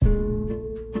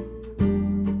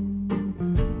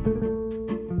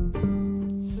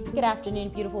Good afternoon,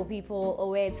 beautiful people.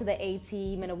 Away to the A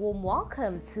team, and a warm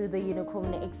welcome to the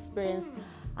Unicorn Experience.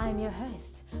 I'm your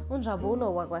host,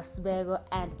 Unjabulo Wagwasbego,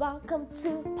 and welcome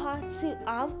to part 2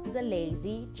 of The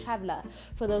Lazy Traveler.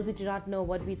 For those who do not know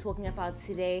what we're talking about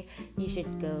today, you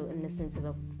should go and listen to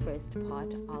the first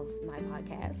part of my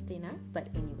podcast, But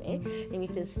anyway, let me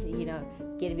just,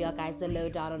 give you guys the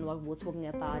lowdown on what we were talking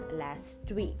about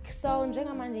last week. So, we were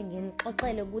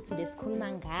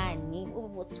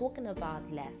talking about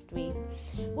last week.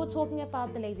 We're talking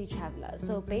about the lazy traveler.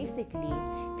 So basically,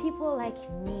 people like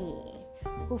me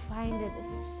who find it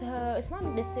so, it's not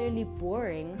necessarily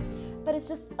boring, but it's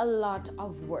just a lot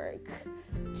of work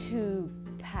to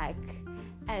pack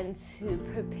and to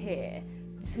prepare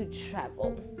to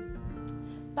travel.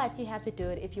 But you have to do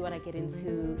it if you want to get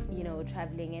into,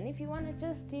 traveling, and if you want to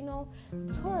just,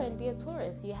 tour and be a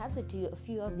tourist, you have to do a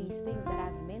few of these things that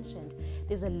I've mentioned.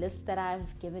 There's a list that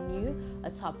I've given you,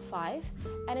 a top 5,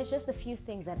 and it's just a few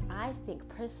things that I think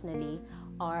personally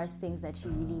are things that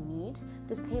you really need.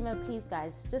 Disclaimer, please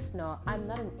guys, just know I'm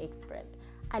not an expert.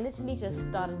 I literally just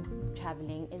started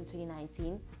traveling in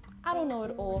 2019. I don't know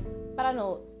it all, but I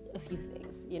know a few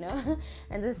things,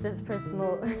 and this is just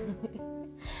personal.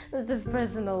 This is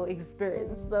personal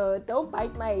experience, so don't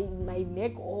bite my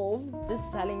neck off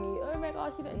just telling me, oh my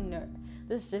gosh, you don't know.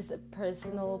 This is just a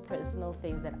personal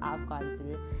thing that I've gone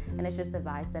through, and it's just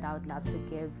advice that I would love to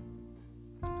give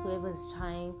whoever's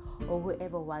trying or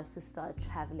whoever wants to start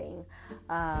traveling.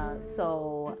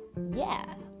 So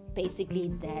yeah, basically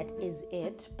that is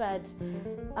it, but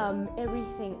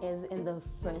everything is in the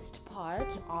first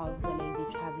part of the Lazy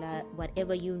Traveler.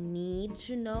 Whatever you need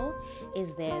to know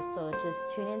is there, so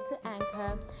just tune into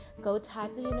Anchor, go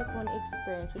type the Unicorn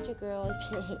Experience with your girl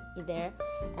there,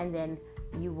 and then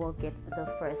you will get the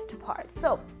first part.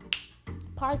 So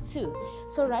part 2.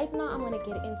 So right now I'm going to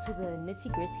get into the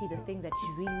nitty-gritty, the things that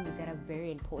you really need that are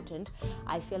very important.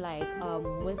 I feel like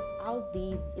without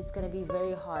these, it's going to be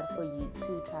very hard for you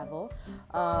to travel.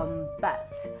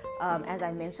 But as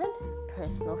I mentioned,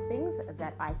 personal things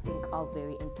that I think are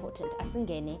very important.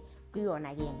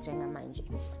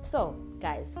 So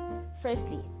guys,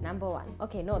 firstly, number 1.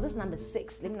 Okay, no, this is number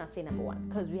 6. Let me not say number 1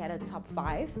 because we had a top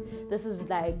 5. This is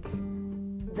like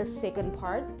the second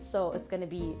part, so it's going to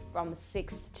be from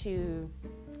 6 to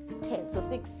 10. So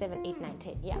 6, 7, 8, 9,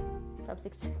 10. Yeah, from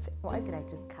 6 to 10. Why did I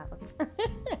just count?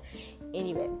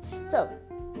 Anyway, so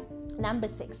number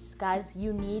 6, guys,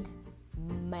 you need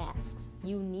masks.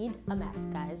 You need a mask,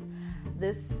 guys.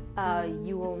 This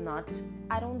you will not,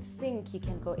 I don't think you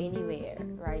can go anywhere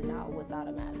right now without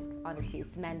a mask. Honestly,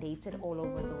 it's mandated all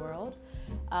over the world.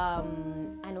 I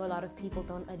know a lot of people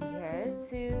don't adhere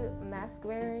to mask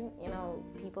wearing.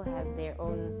 People have their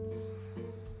own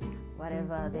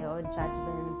their own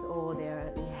judgments or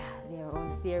their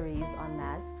own theories on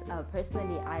masks.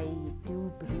 Personally, I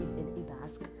do believe in a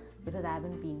mask because I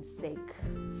haven't been sick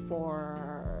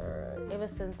ever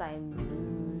since I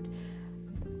moved.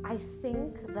 I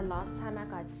think the last time I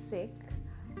got sick,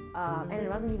 and it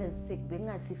wasn't even sick,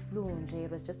 it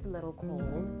was just a little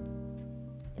cold.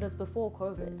 It was before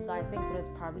COVID, so I think it was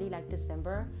probably like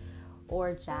December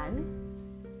or Jan.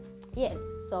 Yes,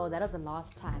 so that was the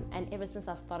last time. And ever since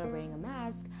I've started wearing a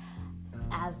mask,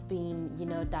 I've been,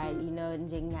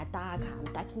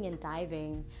 ducking and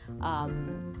diving,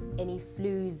 any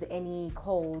flus, any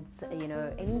colds,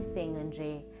 anything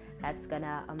that's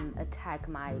gonna attack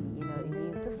my,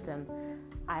 immune system.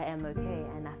 I am okay,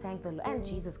 and I thank the Lord and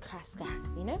Jesus Christ, guys,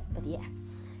 But yeah,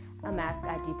 a mask,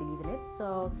 I do believe in it.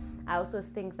 So I also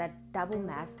think that double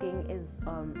masking is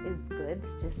good,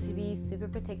 just to be super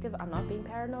protective. I'm not being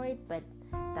paranoid, but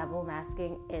double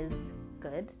masking is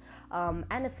good.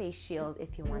 And a face shield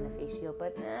if you want a face shield,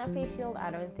 but a face shield I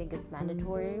don't think it's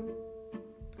mandatory,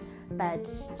 but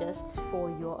just for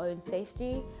your own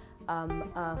safety,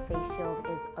 a face shield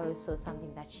is also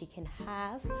something that you can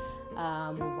have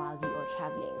while you are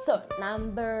traveling. So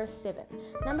number 7,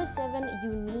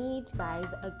 you need,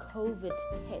 guys, a COVID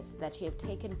test that you have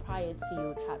taken prior to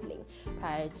your traveling,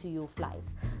 prior to your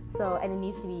flights. So, and it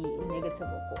needs to be negative,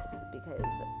 of course, because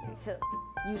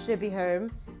you should be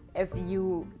home if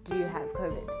you do have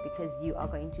COVID, because you are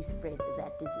going to spread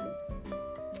that disease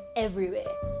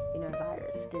everywhere,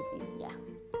 virus, disease, yeah,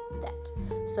 that.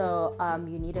 So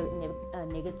you need a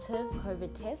negative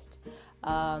COVID test,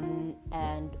 and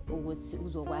and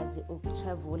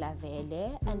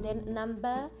then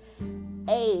number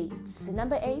 8,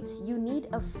 you need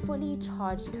a fully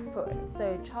charged phone.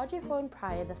 So charge your phone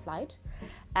prior to the flight,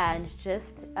 And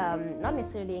just not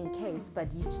necessarily in case,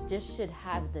 but you just should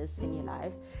have this in your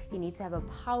life. You need to have a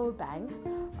power bank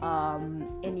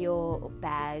in your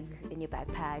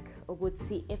backpack, or would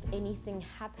see if anything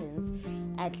happens,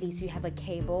 at least you have a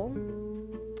cable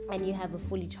and you have a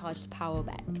fully charged power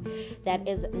bank. That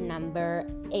is number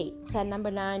 8. So number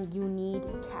 9, you need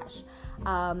cash.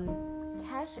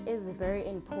 Cash is very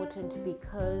important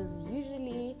because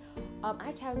usually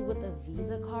I travel with a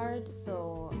Visa card,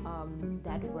 so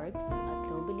that works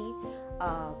globally.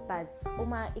 But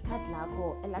uma ikhadi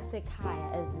lakho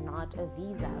elasekhaya is not a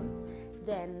Visa,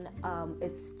 then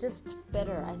it's just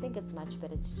better. I think it's much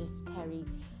better to just carry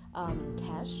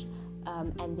cash.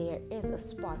 And there is a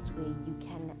spot where you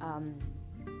can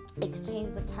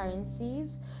exchange the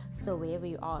currencies, so wherever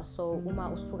you are. So uma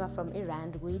usuka from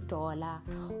Iran to dollar,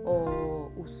 or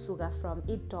usuka from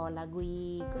 $1 to like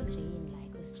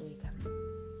Costa Rica.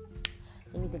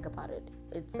 Let me think about it.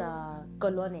 It's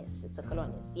colones.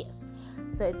 Yes.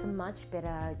 So it's much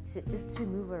better just to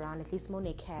move around, at least more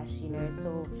cash,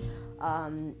 so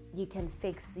you can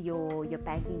fix your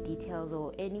banking details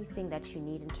or anything that you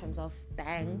need in terms of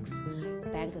bank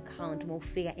account, more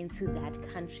figure into that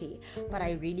country. But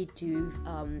I really do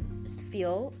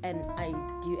feel, and I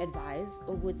do advise,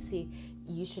 or would say,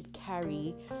 you should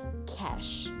carry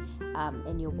cash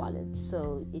in your wallet,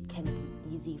 so it can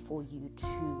be easy for you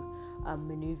to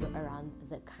maneuver around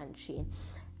the country.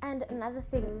 And another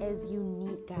thing is, you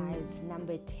need, guys,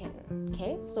 number 10.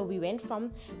 Okay, so we went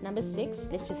from number 6.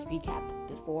 Let's just recap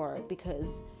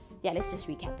let's just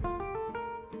recap.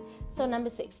 So number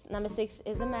 6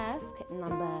 is a mask.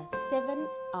 Number 7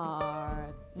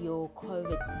 are your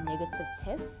COVID negative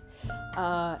tests.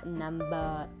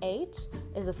 Number 8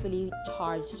 is a fully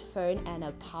charged phone and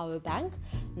a power bank.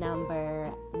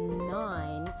 Number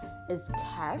 9 is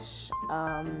cash.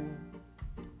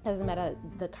 Doesn't matter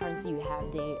the currency you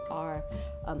have, there are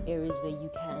areas where you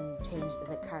can change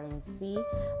the currency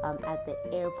at the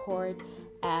airport.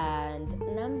 And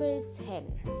number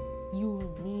 10, you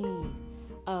need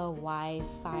a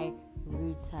Wi-Fi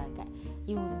router.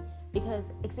 Because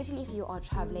especially if you are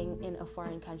traveling in a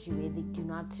foreign country where they do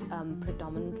not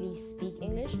predominantly speak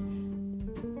English,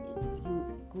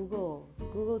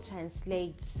 Google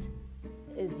Translate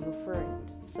is your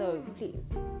friend. So please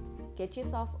get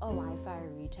yourself a Wi-Fi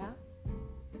router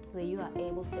where you are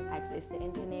able to access the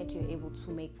internet. You're able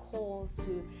to make calls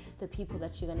to the people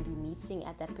that you're going to be meeting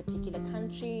at that particular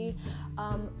country.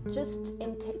 You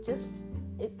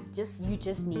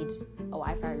just need a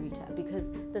Wi-Fi router, because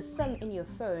the SIM in your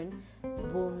phone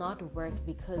will not work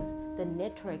because the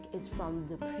network is from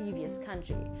the previous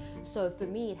country. So for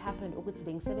me, it happened.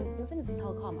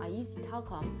 I used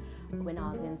Telkom when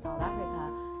I was in South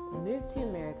Africa. Moved to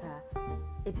America,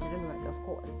 it didn't work, of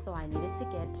course, so I needed to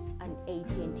get an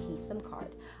AT&T SIM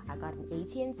card. I got an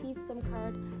AT&T SIM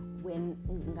card when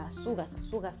ngasuka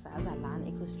sazalana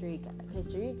in Costa Rica.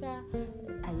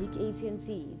 I like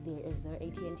AT&T. There is no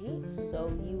AT&T, so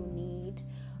you need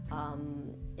I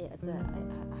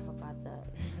forgot the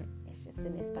it's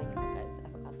in Espanol, guys. I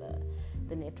forgot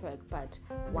the network, but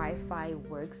Wi-Fi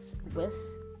works with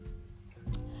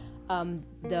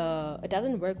it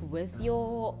doesn't work with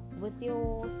your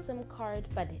SIM card,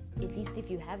 but at least if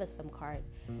you have a SIM card,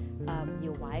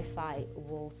 your Wi-Fi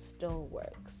will still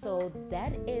work. So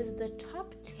that is the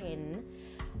top 10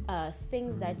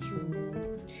 things that you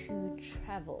need to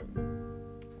travel.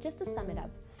 Just to sum it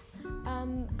up,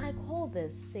 I call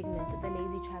this segment the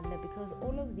Lazy Traveler because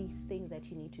all of these things that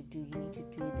you need to do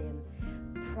them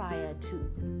prior to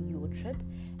your trip,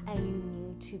 and you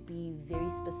need to be very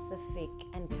specific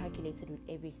and calculated with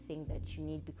everything that you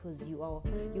need, because you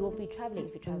will be traveling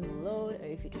if you travel alone or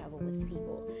if you travel with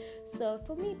people. So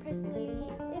for me personally,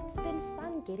 it's been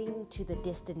fun getting to the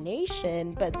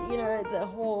destination, but the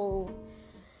whole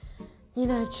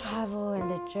travel and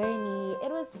the journey,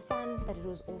 it was fun, but it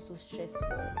was also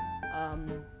stressful.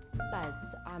 But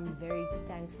I'm very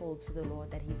thankful to the Lord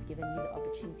that He's given me the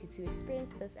opportunity to experience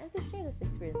this and to share this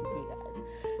experience with you guys.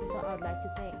 So I would like to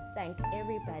thank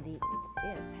everybody.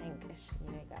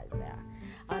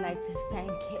 I'd like to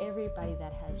thank everybody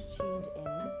that has tuned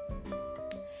in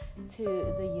to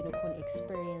the Unicorn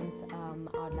Experience. I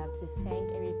would love to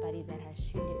thank everybody that has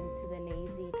tuned into the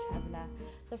Lazy Traveler,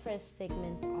 the first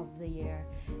segment of the year.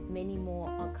 Many more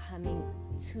are coming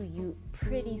to you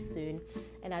pretty soon,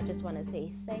 and I just want to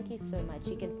say thank you so much.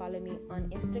 You can follow me on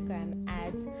Instagram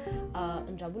at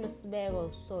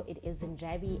Njabulesibego, so it is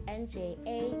Njabi,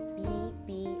 NJABBIE_S.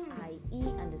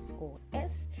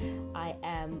 I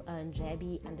am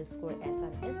Njabi_S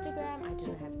on Instagram. I do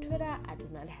not have Twitter. I do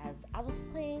not have other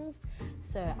things,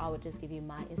 so I will just give you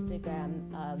my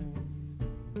Instagram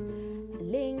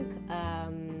link,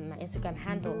 my Instagram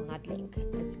handle, not link,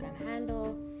 Instagram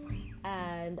handle.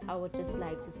 And I would just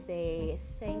like to say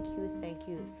thank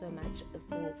you so much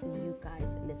for you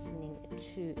guys listening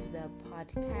to the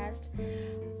podcast.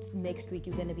 Next week,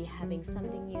 you're going to be having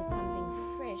something new,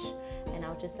 something fresh. And I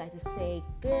would just like to say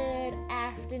good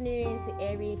afternoon to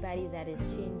everybody that is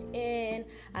tuned in.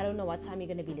 I don't know what time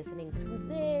you're going to be listening to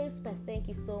this, but thank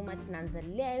you so much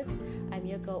nonetheless. I'm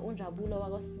your girl, Unjabulo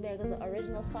Wagosibego, the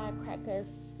original firecracker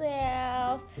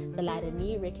self. The light in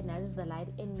me recognizes the light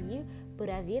in you.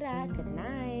 Pura vida, good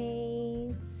night.